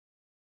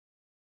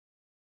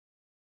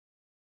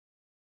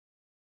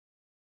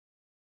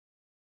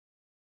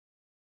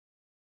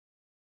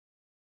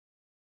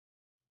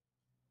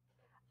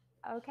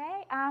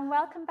Okay, and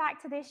welcome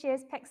back to this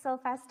year's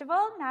Piksel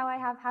Festival. Now I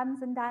have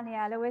Hans and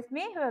Daniele with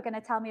me who are going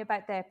to tell me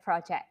about their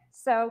project.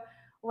 So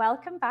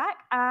welcome back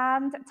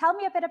and tell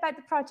me a bit about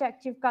the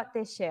project you've got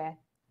this year.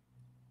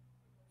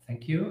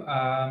 Thank you.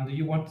 Do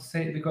you want to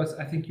say, because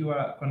I think you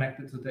are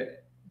connected to the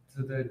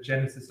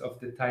genesis of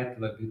the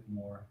title a bit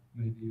more.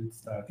 Maybe you'd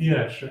start.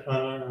 Yeah, sure.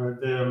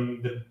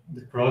 The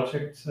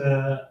project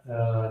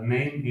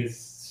name is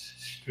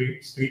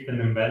Strip and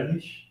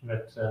Embellish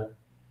that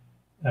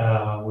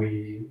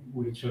we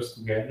chose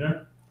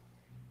together,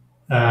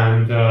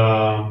 and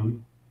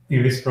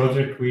in this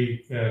project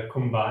we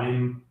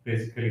combine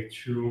basically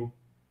two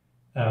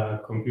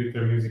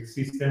computer music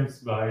systems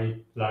by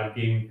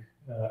plugging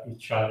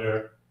each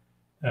other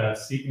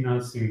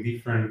signals in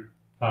different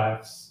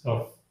parts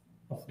of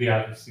the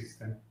other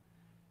system,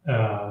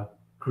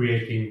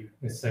 creating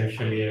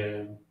essentially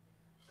a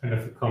kind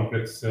of a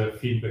complex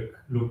feedback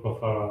loop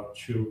of our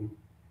two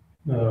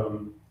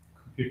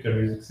computer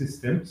music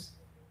systems.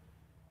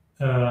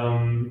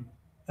 And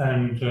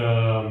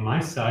my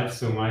side,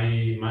 so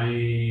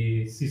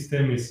my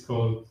system is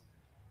called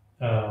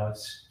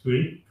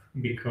Strip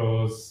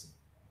because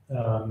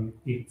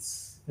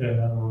it's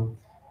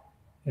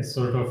a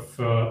sort of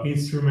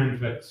instrument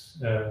that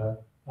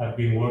I've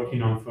been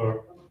working on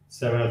for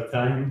several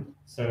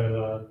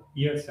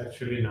years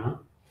actually now,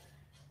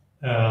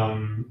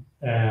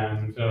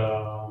 and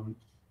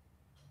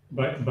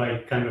by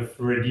kind of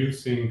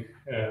reducing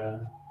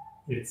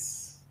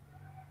its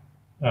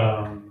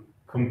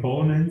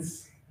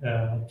components,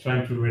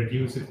 trying to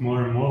reduce it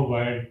more and more,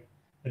 while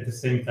at the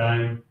same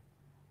time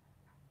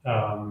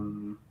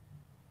trying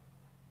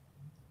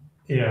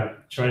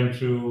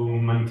to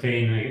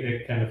maintain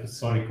a kind of a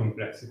sonic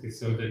complexity.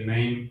 So the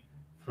name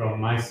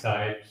from my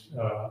side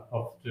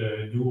of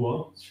the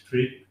duo,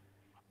 Strip,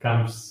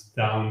 comes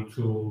down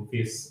to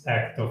this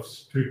act of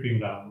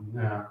stripping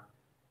down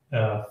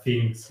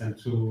things and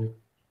to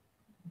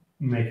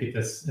make it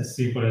as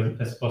simple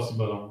as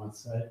possible on one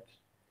side.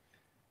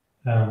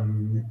 I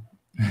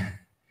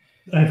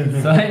don't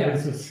know.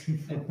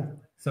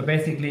 So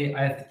basically,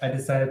 I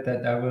decided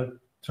that I will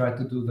try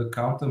to do the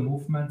counter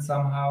movement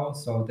somehow.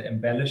 So the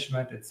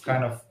embellishment, it's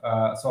kind of,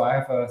 so I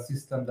have a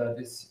system that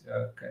is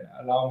can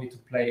allow me to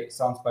play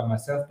sounds by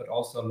myself, but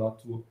also a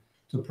lot to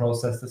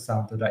process the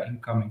sound that are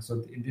incoming.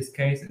 So in this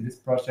case, in this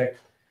project,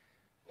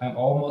 I'm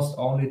almost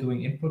only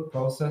doing input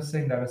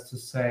processing. That is to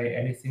say,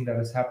 anything that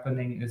is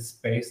happening is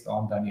based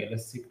on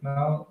Daniele's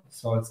signal.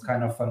 So it's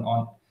kind of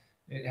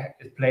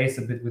it plays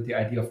a bit with the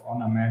idea of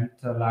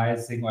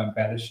ornamentalizing or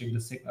embellishing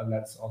the signal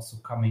that's also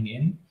coming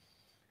in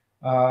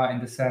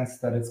the sense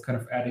that it's kind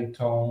of adding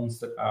tones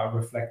that are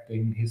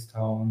reflecting his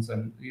tones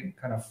and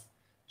kind of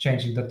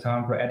changing the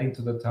timbre, adding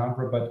to the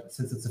timbre. But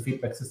since it's a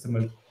feedback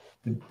system,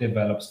 it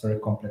develops very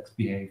complex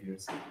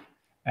behaviors.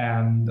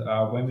 And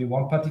when we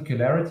want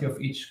particularity of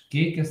each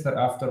gig is that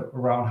after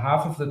around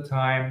half of the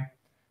time,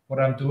 what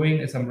I'm doing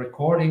is I'm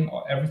recording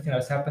everything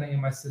that's happening in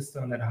my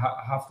system, and then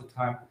half the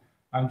time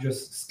I'm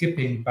just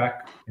skipping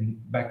back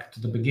to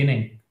the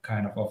beginning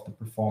kind of the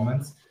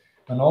performance.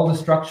 And all the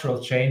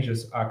structural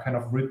changes are kind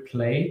of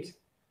replayed.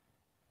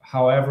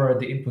 However,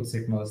 the input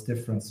signal is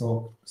different.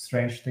 So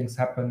strange things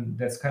happen.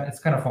 It's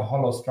kind of a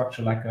hollow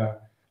structure, like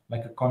a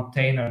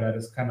container that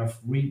is kind of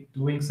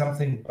redoing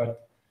something,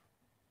 but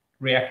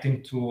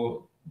reacting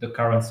to the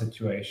current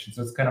situation.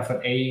 So it's kind of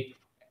an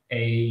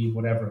a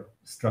whatever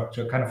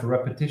structure, kind of a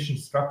repetition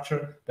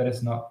structure that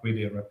is not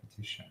really a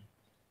repetition.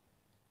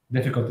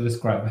 Difficult to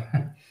describe.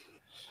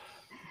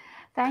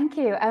 Thank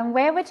you. And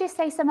where would you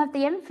say some of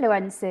the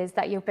influences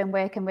that you've been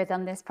working with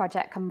on this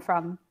project come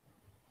from?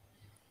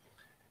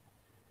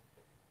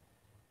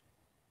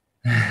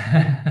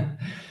 I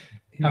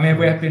mean,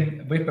 we've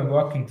been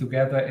working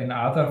together in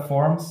other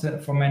forms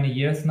for many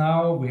years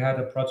now. We had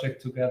a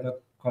project together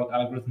called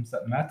Algorithms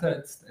That Matter.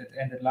 It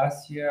ended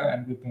last year,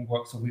 and we've been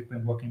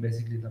working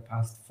basically the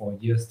past 4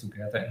 years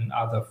together in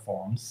other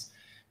forms,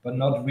 but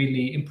not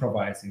really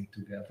improvising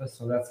together.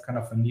 So that's kind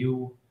of a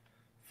new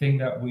thing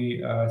that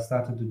we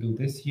started to do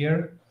this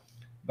year.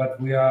 But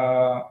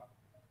how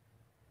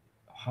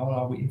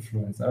are we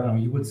influenced? I don't know.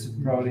 You would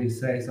probably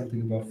say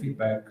something about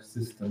feedback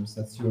systems.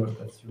 That's your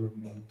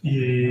main topic.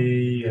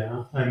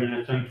 Yeah. I mean,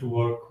 I tend to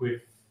work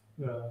with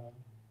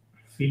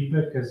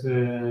feedback as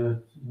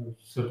a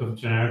sort of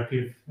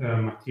generative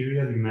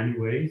material in many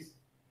ways,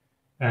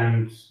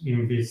 and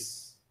in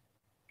this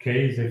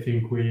case, I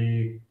think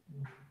we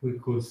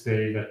could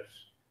say that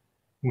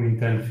we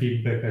intend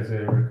feedback as a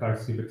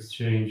recursive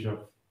exchange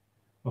of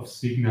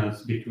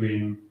signals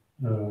between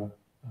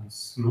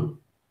us. No?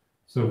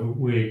 So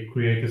we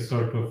create a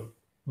sort of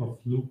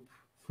loop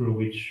through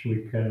which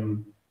we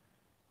can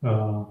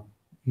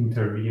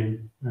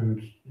intervene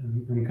and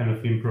kind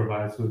of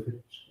improvise with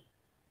it.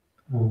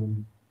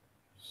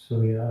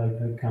 So yeah,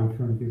 I come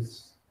from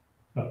this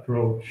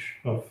approach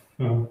of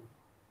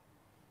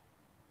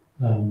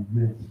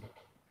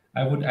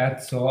I would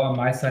add, so on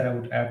my side, I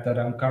would add that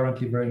I'm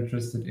currently very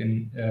interested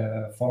in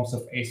forms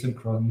of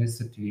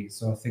asynchronicity.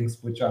 So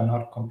things which are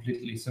not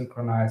completely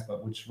synchronized,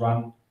 but which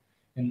run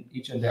in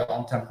their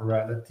own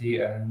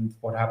temporality, and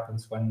what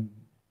happens when.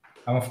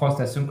 Of course,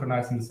 they're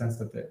synchronized in the sense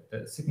that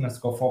the signals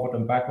go forward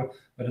and backward,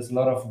 but there's a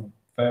lot of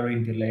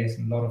varying delays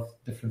and a lot of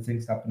different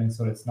things happening.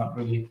 So it's not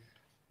really,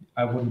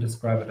 I wouldn't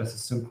describe it as a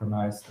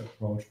synchronized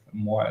approach, but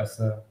more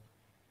as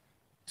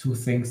two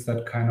things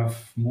that kind of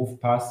move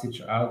past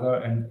each other.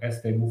 And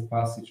as they move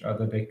past each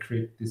other, they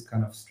create these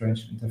kind of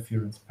strange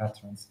interference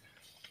patterns.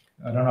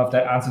 I don't know if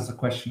that answers the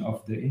question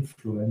of the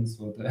influence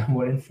or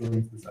what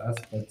influences us,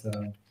 but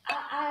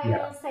I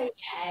will say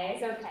yeah,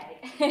 it's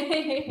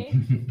okay.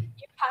 You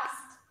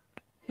passed.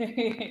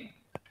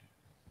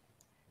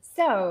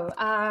 So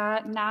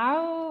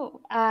now,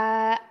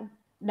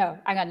 no,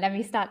 hang on, let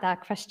me start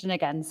that question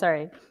again.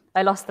 Sorry,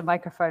 I lost the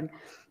microphone.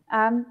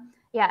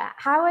 Yeah,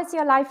 how has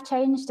your life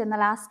changed in the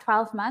last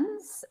 12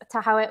 months to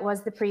how it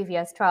was the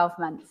previous 12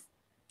 months?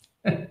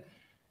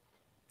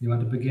 You want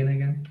to begin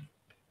again?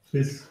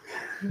 Please.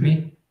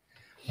 Me?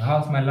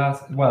 How's my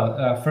last?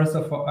 Well, first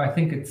of all, I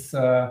think it's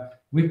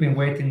we've been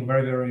waiting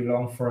very, very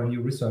long for a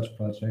new research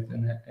project,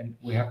 and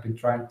we have been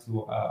trying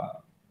to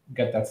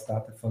get that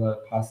started for the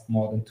past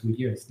more than 2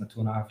 years,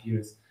 2.5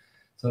 years.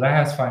 So that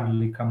has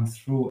finally come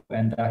through,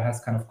 and that has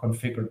kind of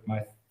configured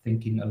my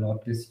thinking a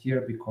lot this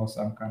year, because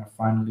I'm kind of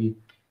finally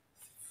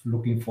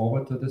looking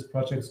forward to this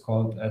project. It's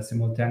called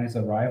Simultaneous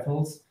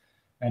Arrivals,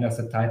 and as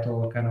the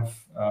title kind of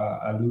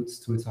alludes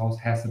to, it also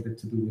has a bit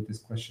to do with this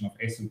question of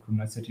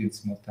asynchronicity and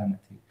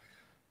simultaneity.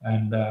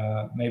 And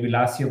maybe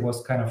last year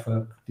was kind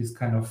of this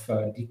kind of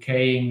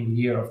decaying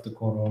year of the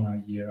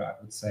Corona year, I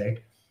would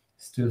say.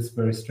 Still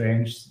very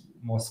strange,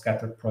 more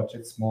scattered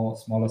projects,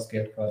 smaller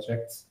scale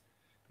projects.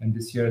 And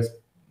this year is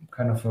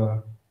kind of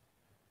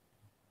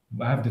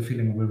I have the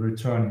feeling we're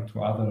returning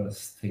to other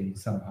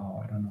things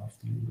somehow. I don't know if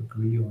you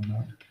agree or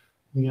not.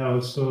 Yeah,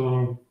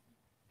 also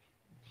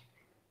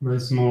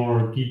there's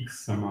more gigs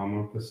somehow,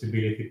 more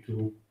possibility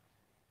to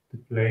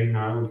play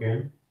now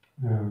again.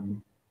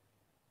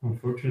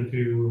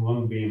 Unfortunately, we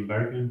won't be in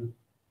Bergen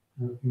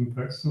in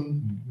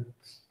person.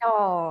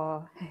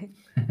 Oh,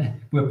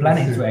 we're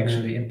planning to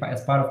actually,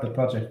 as part of the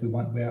project,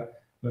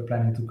 we're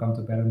planning to come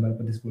to Bergen,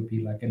 but this will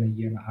be like in 1.5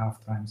 years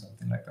time,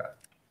 something like that.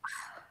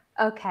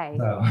 okay.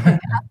 So.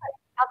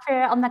 I'll put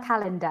it on the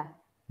calendar.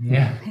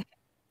 Yeah.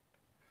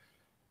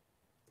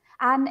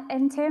 And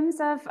in terms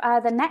of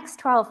the next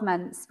 12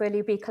 months, will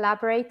you be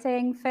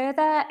collaborating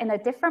further in a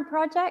different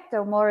project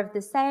or more of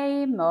the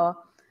same, or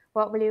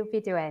what will you be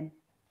doing?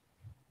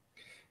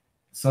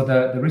 So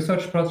the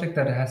research project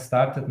that has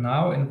started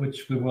now, in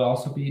which we will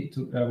also be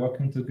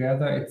working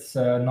together, it's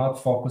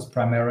not focused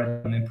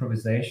primarily on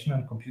improvisation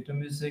and computer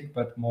music,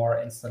 but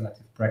more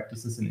installative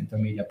practices and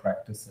intermedia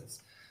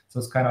practices. So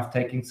it's kind of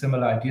taking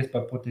similar ideas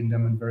but putting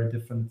them in very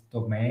different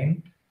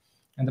domain.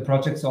 And the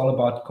project's all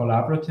about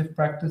collaborative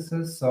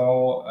practices.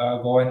 So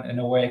going in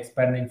a way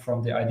expanding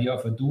from the idea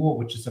of a duo,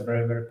 which is a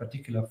very, very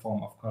particular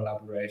form of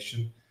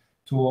collaboration,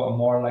 to a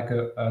more like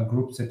a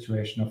group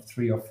situation of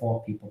 3 or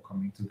 4 people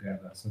coming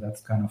together. So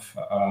that's kind of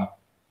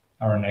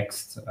our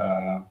next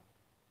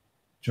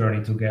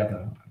journey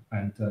together.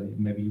 And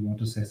maybe you want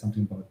to say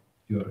something about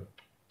your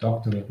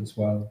doctorate as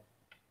well.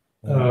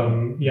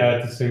 Yeah,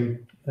 at the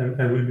same,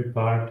 I will be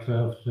part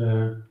of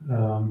the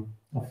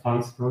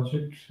Hans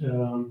project,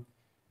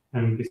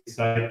 and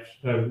besides,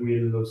 I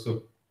will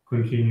also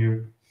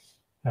continue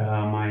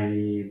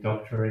my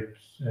doctorate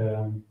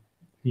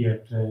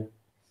here at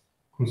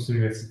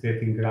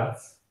Kunstuniversität in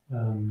Graz.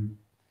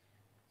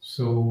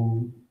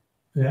 So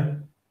yeah,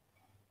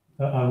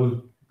 I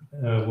will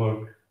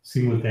work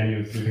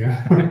simultaneously.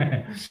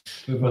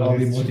 We will all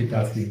be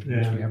multitasking,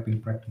 which we have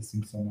been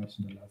practicing so much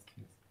in the last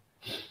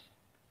years.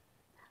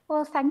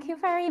 Well, thank you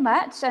very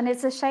much. And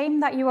it's a shame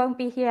that you won't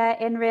be here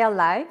in real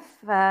life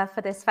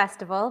for this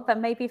festival, but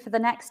maybe for the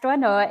next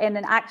one or in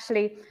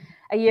actually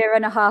 1.5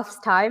 years'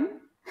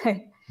 time,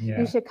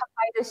 you should come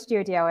by the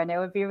studio and it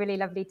would be really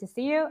lovely to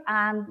see you.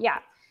 And yeah,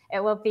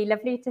 it will be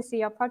lovely to see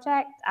your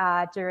project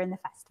during the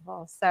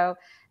festival. So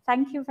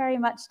thank you very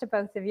much to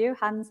both of you,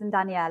 Hans and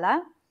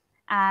Daniela.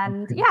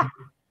 And yeah,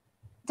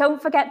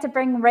 don't forget to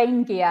bring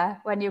rain gear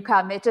when you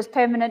come. It's just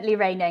permanently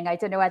raining. I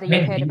don't know whether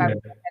you've heard about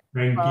it.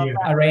 Rain gear.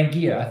 Rain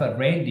gear. I thought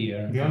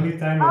reindeer. The only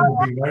time I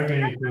was in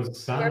Bergen, it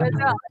was sun.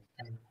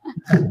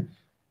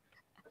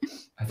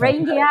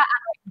 Rain gear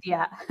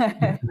and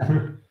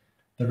reindeer.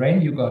 The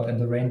rain you got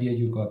and the reindeer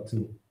you got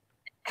too.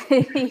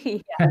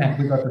 We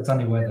got the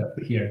sunny weather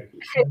here.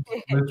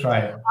 We'll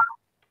try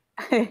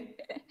it.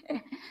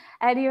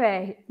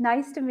 Anyway,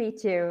 nice to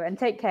meet you and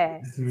take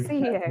care. See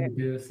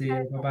you. See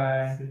you.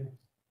 Bye-bye.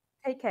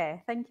 Take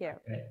care. Thank you.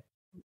 Okay.